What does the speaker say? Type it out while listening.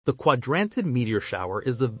The Quadrantid meteor shower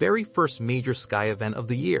is the very first major sky event of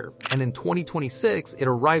the year, and in 2026 it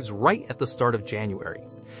arrives right at the start of January.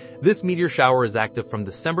 This meteor shower is active from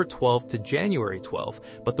December 12th to January 12th,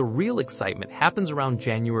 but the real excitement happens around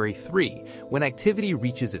January 3, when activity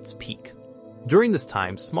reaches its peak. During this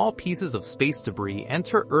time, small pieces of space debris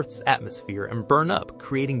enter Earth's atmosphere and burn up,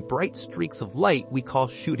 creating bright streaks of light we call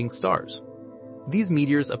shooting stars. These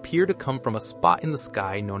meteors appear to come from a spot in the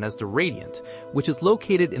sky known as the radiant, which is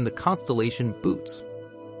located in the constellation Bootes.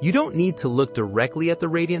 You don't need to look directly at the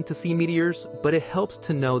radiant to see meteors, but it helps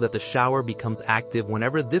to know that the shower becomes active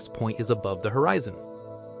whenever this point is above the horizon.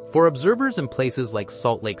 For observers in places like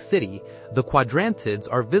Salt Lake City, the Quadrantids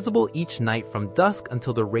are visible each night from dusk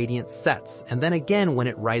until the radiant sets, and then again when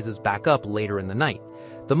it rises back up later in the night.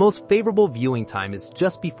 The most favorable viewing time is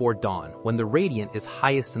just before dawn, when the radiant is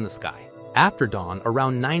highest in the sky. After dawn,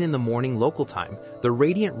 around 9 in the morning local time, the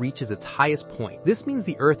radiant reaches its highest point. This means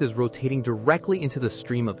the Earth is rotating directly into the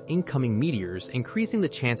stream of incoming meteors, increasing the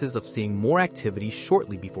chances of seeing more activity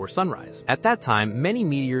shortly before sunrise. At that time, many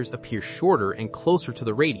meteors appear shorter and closer to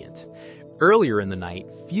the radiant. Earlier in the night,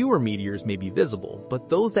 fewer meteors may be visible, but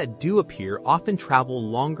those that do appear often travel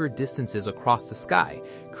longer distances across the sky,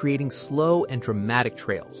 creating slow and dramatic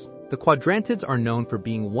trails. The Quadrantids are known for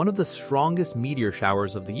being one of the strongest meteor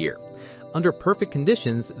showers of the year. Under perfect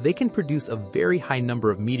conditions, they can produce a very high number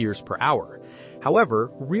of meteors per hour. However,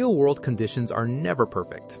 real-world conditions are never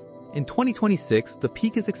perfect. In 2026, the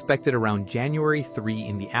peak is expected around January 3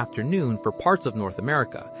 in the afternoon for parts of North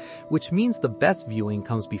America, which means the best viewing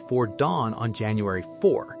comes before dawn on January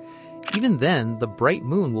 4. Even then, the bright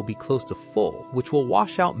moon will be close to full, which will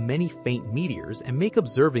wash out many faint meteors and make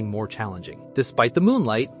observing more challenging. Despite the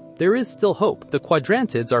moonlight, there is still hope. The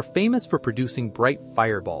Quadrantids are famous for producing bright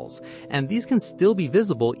fireballs, and these can still be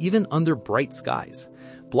visible even under bright skies.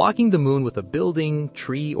 Blocking the moon with a building,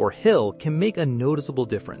 tree, or hill can make a noticeable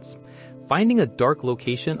difference. Finding a dark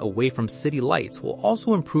location away from city lights will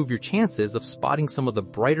also improve your chances of spotting some of the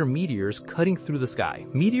brighter meteors cutting through the sky.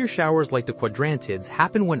 Meteor showers like the Quadrantids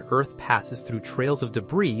happen when Earth passes through trails of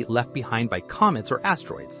debris left behind by comets or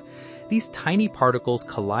asteroids. These tiny particles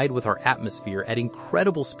collide with our atmosphere at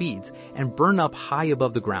incredible speeds and burn up high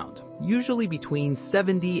above the ground, usually between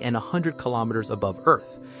 70 and 100 kilometers above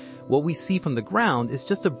Earth. What we see from the ground is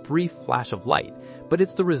just a brief flash of light, but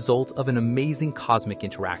it's the result of an amazing cosmic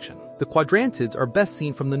interaction. The Quadrantids are best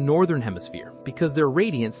seen from the northern hemisphere because their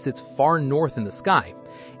radiance sits far north in the sky.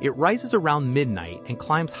 It rises around midnight and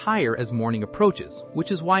climbs higher as morning approaches,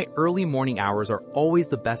 which is why early morning hours are always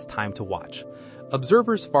the best time to watch.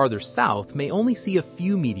 Observers farther south may only see a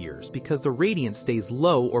few meteors because the radiance stays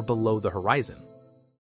low or below the horizon.